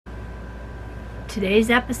Today's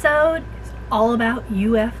episode is all about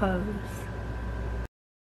UFOs.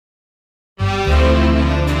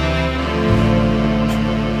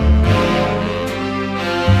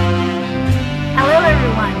 Hello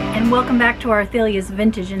everyone, and welcome back to Arthelia's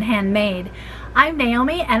Vintage and Handmade. I'm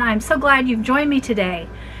Naomi, and I'm so glad you've joined me today.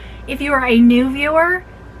 If you are a new viewer,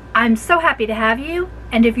 I'm so happy to have you,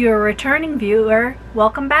 and if you're a returning viewer,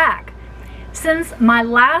 welcome back. Since my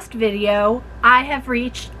last video, I have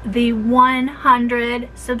reached the 100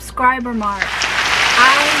 subscriber mark.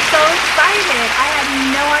 I'm so excited. I had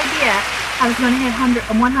no idea I was going to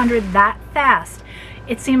hit 100 that fast.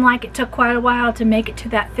 It seemed like it took quite a while to make it to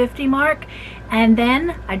that 50 mark, and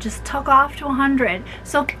then I just took off to 100.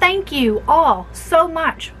 So thank you all so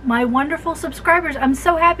much, my wonderful subscribers. I'm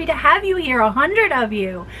so happy to have you here, 100 of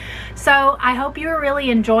you. So I hope you're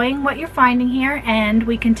really enjoying what you're finding here, and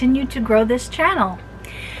we continue to grow this channel.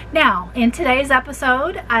 Now, in today's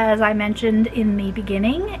episode, as I mentioned in the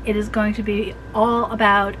beginning, it is going to be all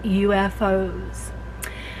about UFOs.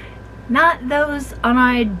 Not those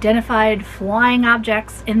unidentified flying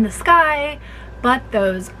objects in the sky, but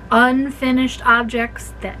those unfinished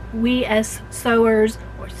objects that we as sewers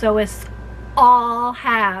or sewists all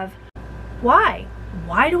have. Why?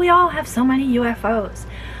 Why do we all have so many UFOs?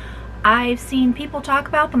 I've seen people talk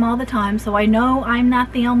about them all the time, so I know I'm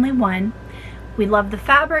not the only one. We love the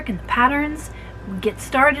fabric and the patterns. We get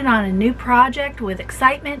started on a new project with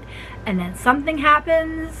excitement, and then something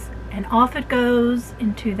happens and off it goes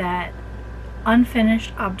into that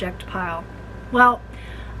unfinished object pile. Well,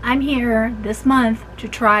 I'm here this month to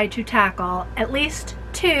try to tackle at least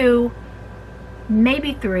 2,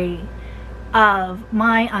 maybe 3 of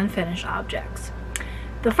my unfinished objects.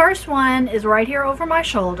 The first one is right here over my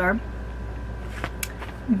shoulder.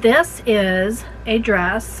 This is a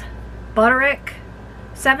dress, Butterick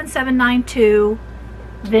 7792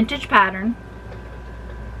 vintage pattern.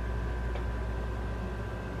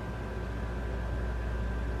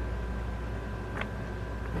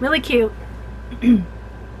 Really cute.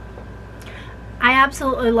 I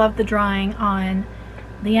absolutely love the drawing on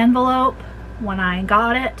the envelope when I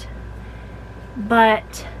got it,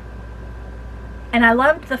 and I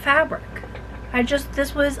loved the fabric.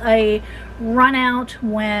 This was a run out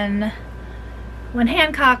when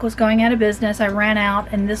Hancock was going out of business. I ran out,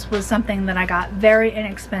 and this was something that I got very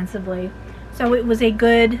inexpensively. So it was a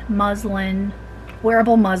good muslin,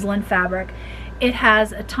 wearable muslin fabric. It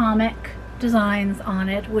has atomic designs on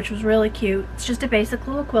it, which was really cute. It's just a basic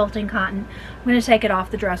little quilting cotton. I'm going to take it off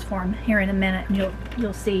the dress form here in a minute, and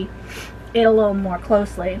you'll see it a little more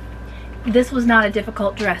closely. This was not a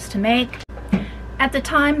difficult dress to make. At the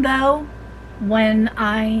time though, when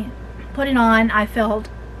I put it on, I felt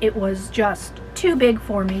it was just too big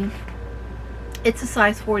for me. It's a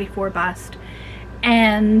size 44 bust,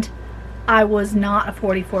 and I was not a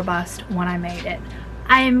 44 bust when I made it.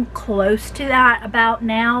 I am close to that about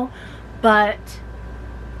now, but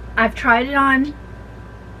I've tried it on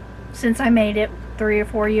since I made it 3 or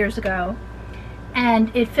 4 years ago,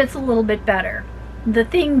 and it fits a little bit better. The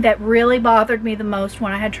thing that really bothered me the most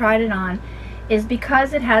when I had tried it on is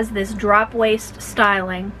because it has this drop waist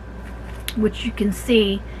styling, which you can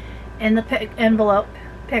see in the envelope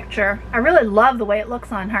picture. I really love the way it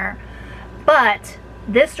looks on her, but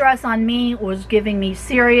this dress on me was giving me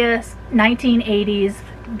serious 1980s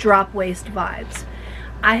drop waist vibes.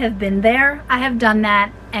 I have been there, I have done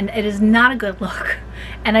that, and it is not a good look,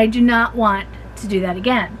 and I do not want to do that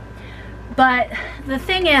again. But the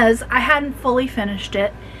thing is, I hadn't fully finished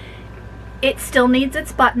it. It still needs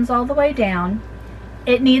its buttons all the way down.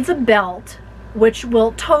 It needs a belt, which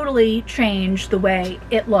will totally change the way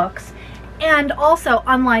it looks. And also,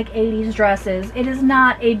 unlike 80s dresses, it is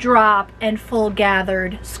not a drop and full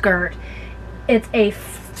gathered skirt. It's a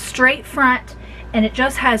straight front, and it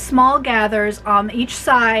just has small gathers on each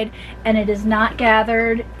side, and it is not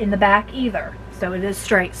gathered in the back either. So it is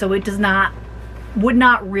straight, so it would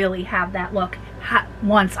not really have that look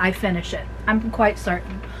once I finish it. I'm quite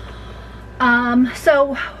certain.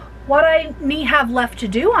 So what I have left to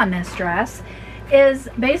do on this dress is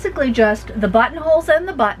basically just the buttonholes and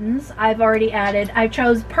the buttons. I've already added, I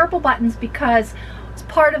chose purple buttons because it's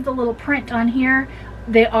part of the little print on here.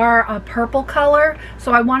 They are a purple color,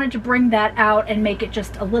 so I wanted to bring that out and make it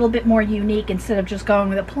just a little bit more unique instead of just going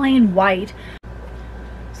with a plain white.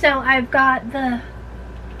 So I've got the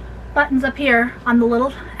buttons up here on the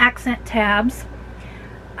little accent tabs,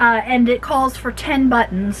 and it calls for 10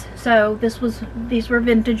 buttons. So these were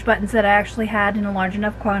vintage buttons that I actually had in a large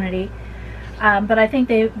enough quantity, but I think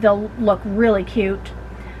they'll look really cute.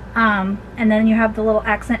 And then you have the little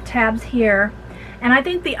accent tabs here. And I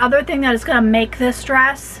think the other thing that is going to make this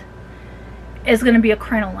dress is going to be a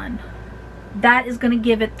crinoline. That is going to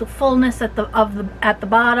give it the fullness at the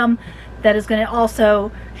bottom. That is going to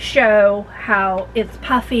also show how it's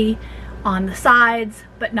puffy on the sides,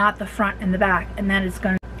 but not the front and the back. And that is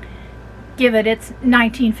going to give it its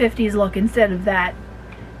 1950s look instead of that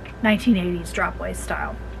 1980s drop waist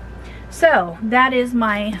style. So that is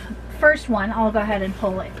my first one. I'll go ahead and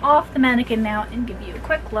pull it off the mannequin now and give you a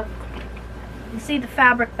quick look. You see the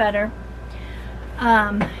fabric better.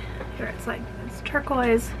 Here it's like it's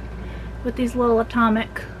turquoise with these little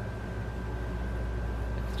atomic.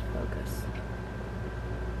 Just focus.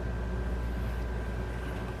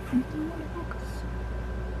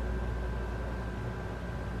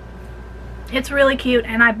 It's really cute,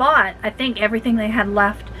 and I bought, I think, everything they had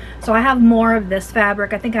left, so I have more of this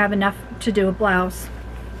fabric. I think I have enough to do a blouse.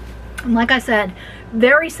 And like I said,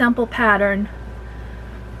 very simple pattern.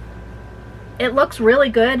 It looks really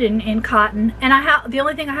good in cotton, and the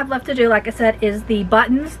only thing I have left to do, like I said, is the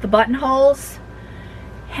buttons, the buttonholes,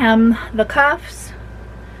 hem the cuffs,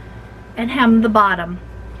 and hem the bottom.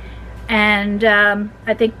 And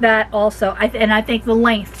I think that also, and I think the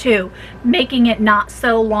length too, making it not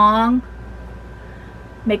so long,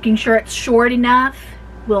 making sure it's short enough,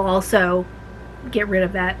 will also get rid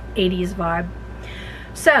of that 80s vibe.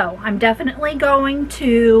 So I'm definitely going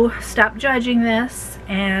to stop judging this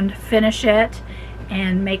and finish it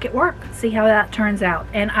and make it work, see how that turns out,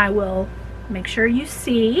 and I will make sure you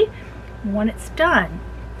see when it's done.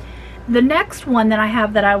 The next one that I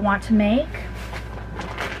have that I want to make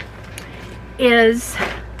is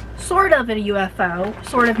sort of a UFO,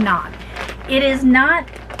 sort of not. It is not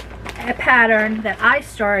a pattern that I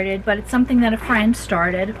started, but it's something that a friend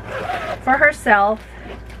started for herself,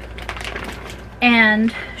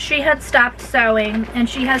 and she had stopped sewing, and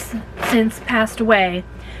she has since passed away,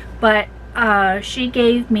 but she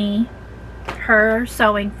gave me her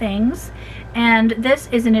sewing things, and this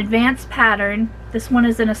is an advanced pattern. This one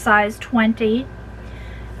is in a size 20.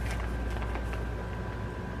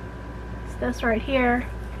 It's this right here.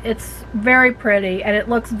 It's very pretty, and it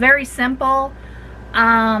looks very simple.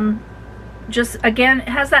 Just again, it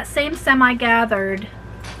has that same semi-gathered,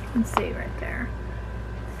 let's see right there,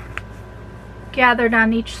 gathered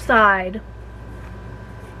on each side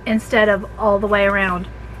instead of all the way around,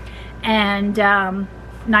 and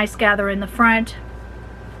nice gather in the front.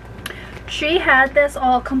 She had this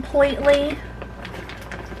all completely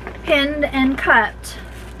pinned and cut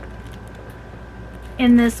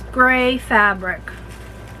in this gray fabric.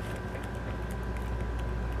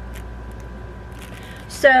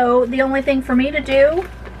 So the only thing for me to do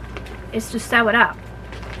is to sew it up.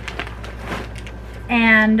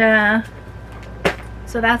 And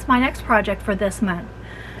so that's my next project for this month.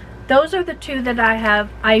 Those are the two that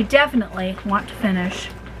I definitely want to finish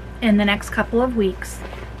in the next couple of weeks.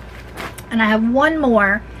 And I have one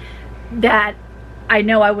more that I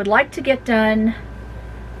know I would like to get done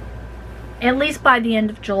at least by the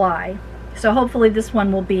end of July. So hopefully this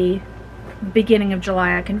one will be beginning of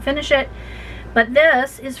July I can finish it. But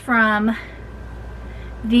this is from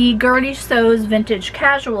the Gertie Sews Vintage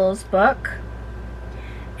Casuals book,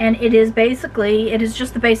 and it is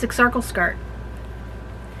just the basic circle skirt.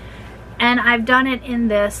 And I've done it in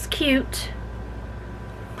this cute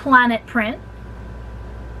planet print.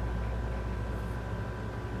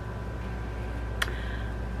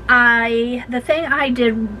 The thing I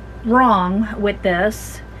did wrong with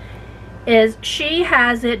this is she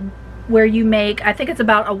has it where you make, I think it's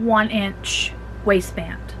about a 1-inch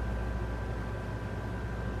waistband.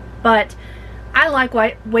 But I like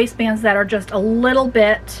waistbands that are just a little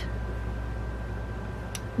bit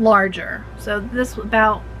larger. So this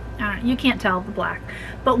about, I don't know, you can't tell the black,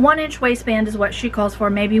 but 1-inch waistband is what she calls for,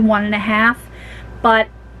 maybe 1.5. But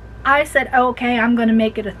I said, oh, okay, I'm going to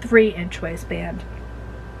make it a 3-inch waistband.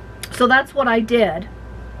 So that's what I did.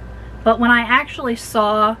 But when I actually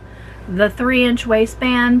saw the 3-inch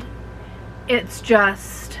waistband, it's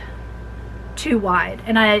just too wide,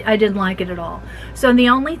 and I didn't like it at all. So the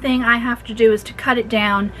only thing I have to do is to cut it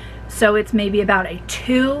down so it's maybe about a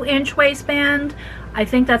 2-inch waistband. I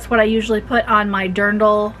think that's what I usually put on my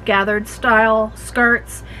dirndl gathered style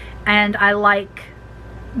skirts, and I like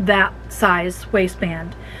that size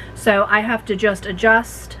waistband. So I have to just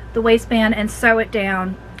adjust the waistband and sew it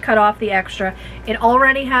down, cut off the extra. It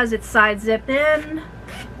already has its side zip in,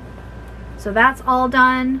 so that's all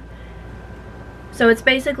done. So it's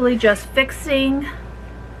basically just fixing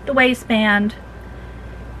the waistband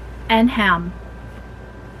and hem,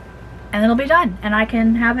 and it'll be done, and I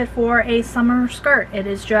can have it for a summer skirt. It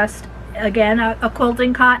is just, again, a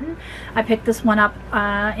quilting cotton. I picked this one up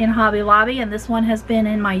in Hobby Lobby, and this one has been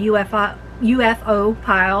in my UFO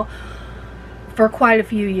pile for quite a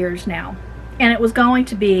few years now. And it was going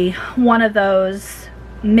to be one of those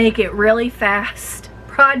make it really fast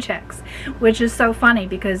projects, which is so funny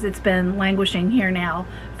because it's been languishing here now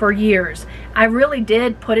for years. I really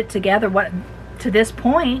did put it together to this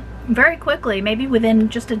point very quickly, maybe within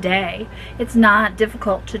just a day. It's not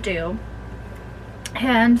difficult to do.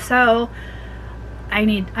 And so I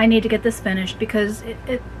need to get this finished because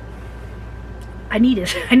I need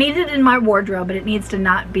it. I need it in my wardrobe, but it needs to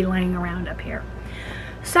not be laying around up here.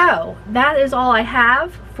 So that is all I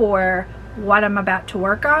have for what I'm about to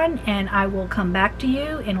work on, and I will come back to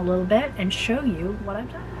you in a little bit and show you what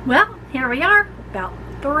I've done. Well, here we are, about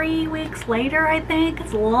 3 weeks later, I think.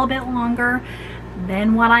 It's a little bit longer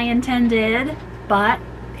than what I intended, but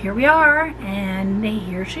here we are, and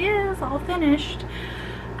here she is, all finished.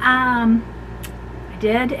 I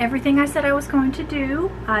did everything I said I was going to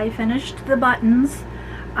do. I finished the buttons.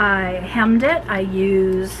 I hemmed it. I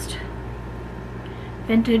used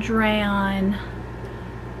vintage rayon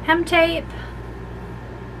hem tape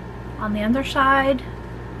on the underside,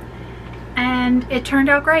 and it turned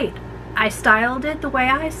out great. I styled it the way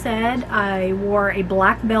I said. I wore a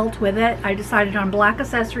black belt with it. I decided on black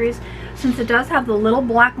accessories since it does have the little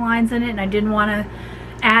black lines in it, and I didn't want to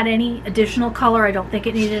add any additional color. I don't think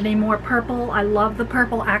it needed any more purple. I love the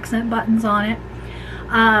purple accent buttons on it.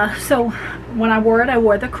 So when I wore it, I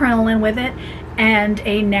wore the crinoline with it and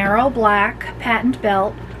a narrow black patent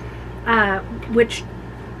belt, which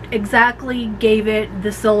exactly gave it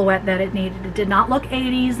the silhouette that it needed. It did not look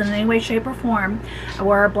 80s in any way, shape, or form. I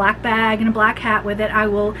wore a black bag and a black hat with it.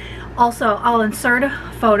 I'll insert a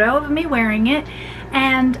photo of me wearing it,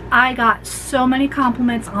 and I got so many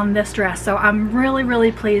compliments on this dress, so I'm really,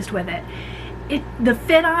 really pleased with it. The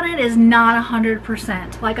fit on it is not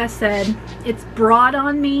 100%. Like I said, it's broad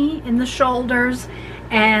on me in the shoulders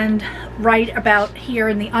and right about here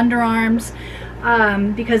in the underarms,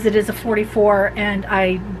 because it is a 44 and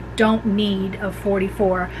I don't need a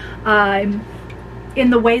 44. In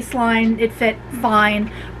the waistline it fit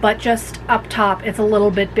fine, but just up top it's a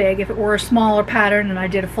little bit big. If it were a smaller pattern and I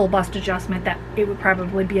did a full bust adjustment, that it would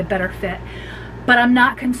probably be a better fit. But I'm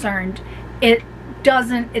not concerned.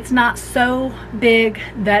 It's not so big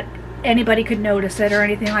that anybody could notice it or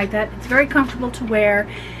anything like that. It's very comfortable to wear.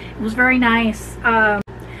 It was very nice.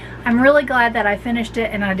 I'm really glad that I finished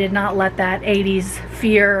it and I did not let that 80s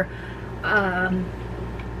fear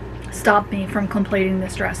stop me from completing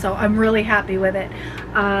this dress. So I'm really happy with it.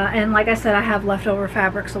 And like I said, I have leftover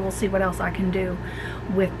fabric, so we'll see what else I can do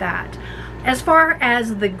with that. As far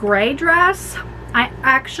as the gray dress, I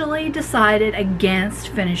actually decided against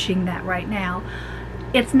finishing that right now.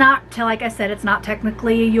 It's not, like I said, it's not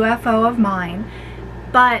technically a UFO of mine,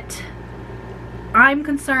 but I'm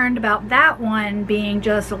concerned about that one being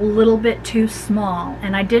just a little bit too small,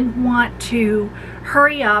 and I didn't want to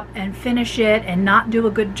hurry up and finish it and not do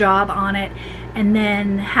a good job on it and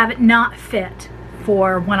then have it not fit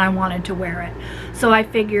for when I wanted to wear it. So I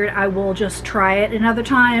figured I will just try it another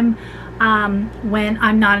time when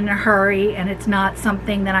I'm not in a hurry and it's not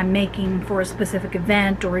something that I'm making for a specific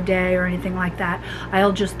event or a day or anything like that.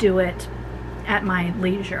 I'll just do it at my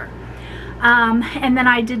leisure. And then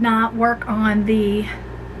I did not work on the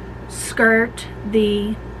skirt,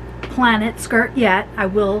 the planet skirt yet. I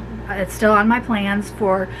will. It's still on my plans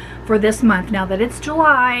for this month now that it's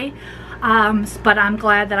July. But I'm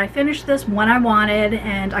glad that I finished this when I wanted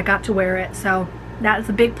and I got to wear it. So that is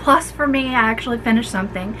a big plus for me. I actually finished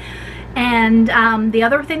something. And the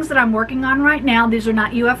other things that I'm working on right now, these are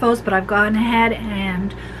not UFOs, but I've gone ahead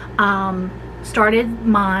and started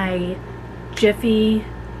my Jiffy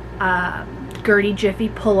Gertie Jiffy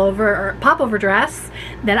pullover or popover dress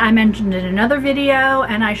that I mentioned in another video,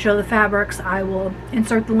 and I show the fabrics. I will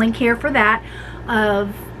insert the link here for that of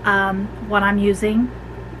what I'm using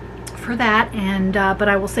for that, and but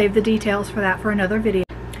I will save the details for that for another video.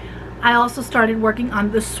 I also started working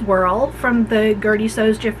on the swirl from the Gertie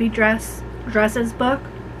Sews Jiffy Dresses book,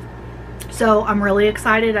 so I'm really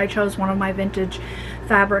excited. I chose one of my vintage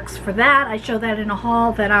fabrics for that. I show that in a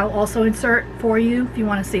haul that I'll also insert for you if you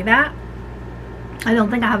want to see that. I don't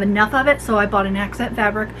think I have enough of it, so I bought an accent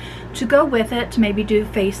fabric to go with it to maybe do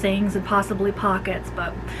facings and possibly pockets,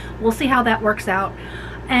 but we'll see how that works out.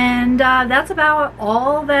 And that's about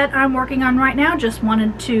all that I'm working on right now. Just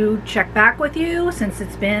wanted to check back with you since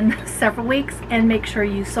it's been several weeks and make sure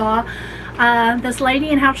you saw this lady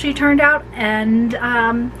and how she turned out. And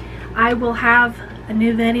I will have a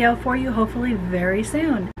new video for you hopefully very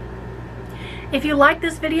soon. If you like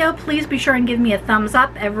this video, please be sure and give me a thumbs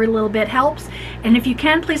up. Every little bit helps. And if you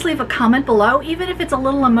can, please leave a comment below, even if it's a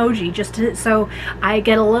little emoji, just so I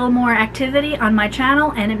get a little more activity on my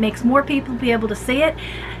channel and it makes more people be able to see it.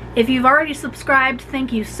 If you've already subscribed,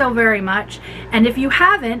 thank you so very much. And if you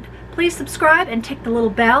haven't, please subscribe and tick the little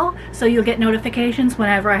bell so you'll get notifications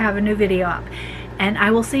whenever I have a new video up. And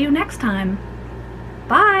I will see you next time.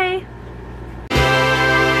 Bye!